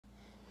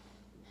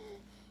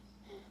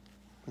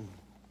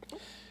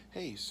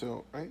Hey,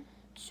 so I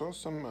saw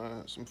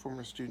some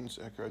former students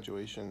at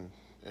graduation,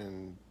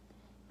 and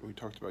we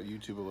talked about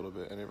YouTube a little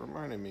bit, and it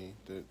reminded me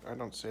that I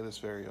don't say this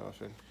very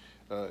often.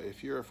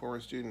 If you're a former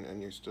student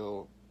and you're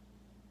still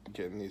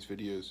getting these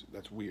videos,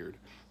 that's weird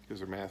because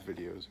they're math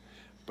videos.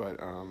 But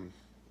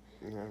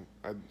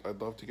I'd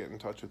love to get in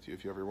touch with you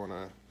if you ever want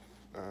to,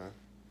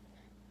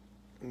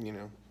 you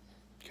know,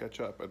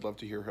 catch up. I'd love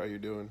to hear how you're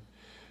doing.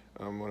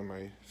 One of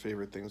my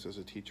favorite things as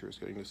a teacher is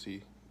getting to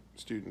see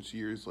students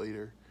years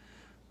later.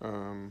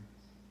 Um,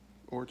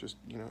 or just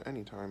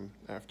anytime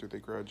after they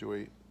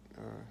graduate,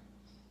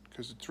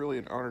 because it's really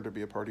an honor to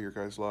be a part of your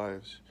guys'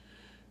 lives.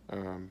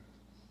 um,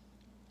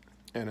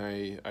 and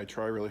I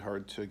try really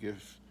hard to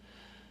give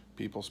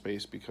people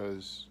space,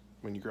 because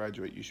when you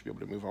graduate you should be able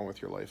to move on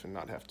with your life and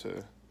not have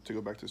to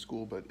go back to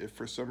school. But if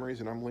for some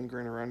reason I'm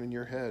lingering around in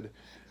your head,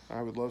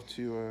 I would love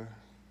to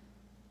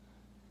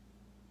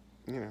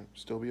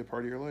still be a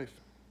part of your life.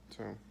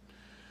 So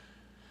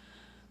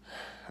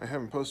I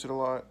haven't posted a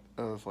lot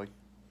of like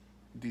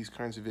these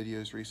kinds of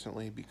videos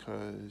recently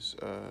because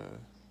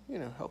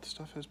health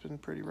stuff has been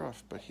pretty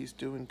rough, but he's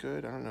doing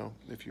good. I don't know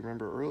if you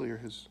remember earlier,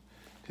 his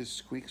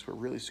squeaks were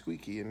really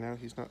squeaky, and now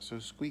he's not so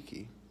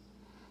squeaky.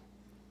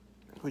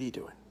 What are you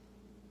doing?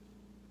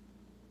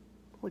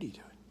 What are you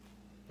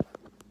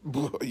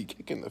doing? Are you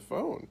kicking the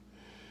phone?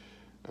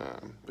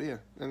 But yeah,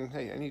 and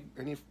hey,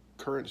 any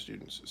current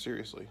students,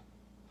 seriously,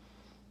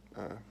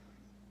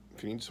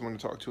 if you need someone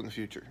to talk to in the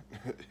future,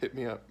 hit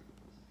me up.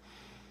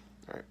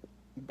 All right,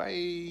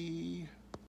 bye.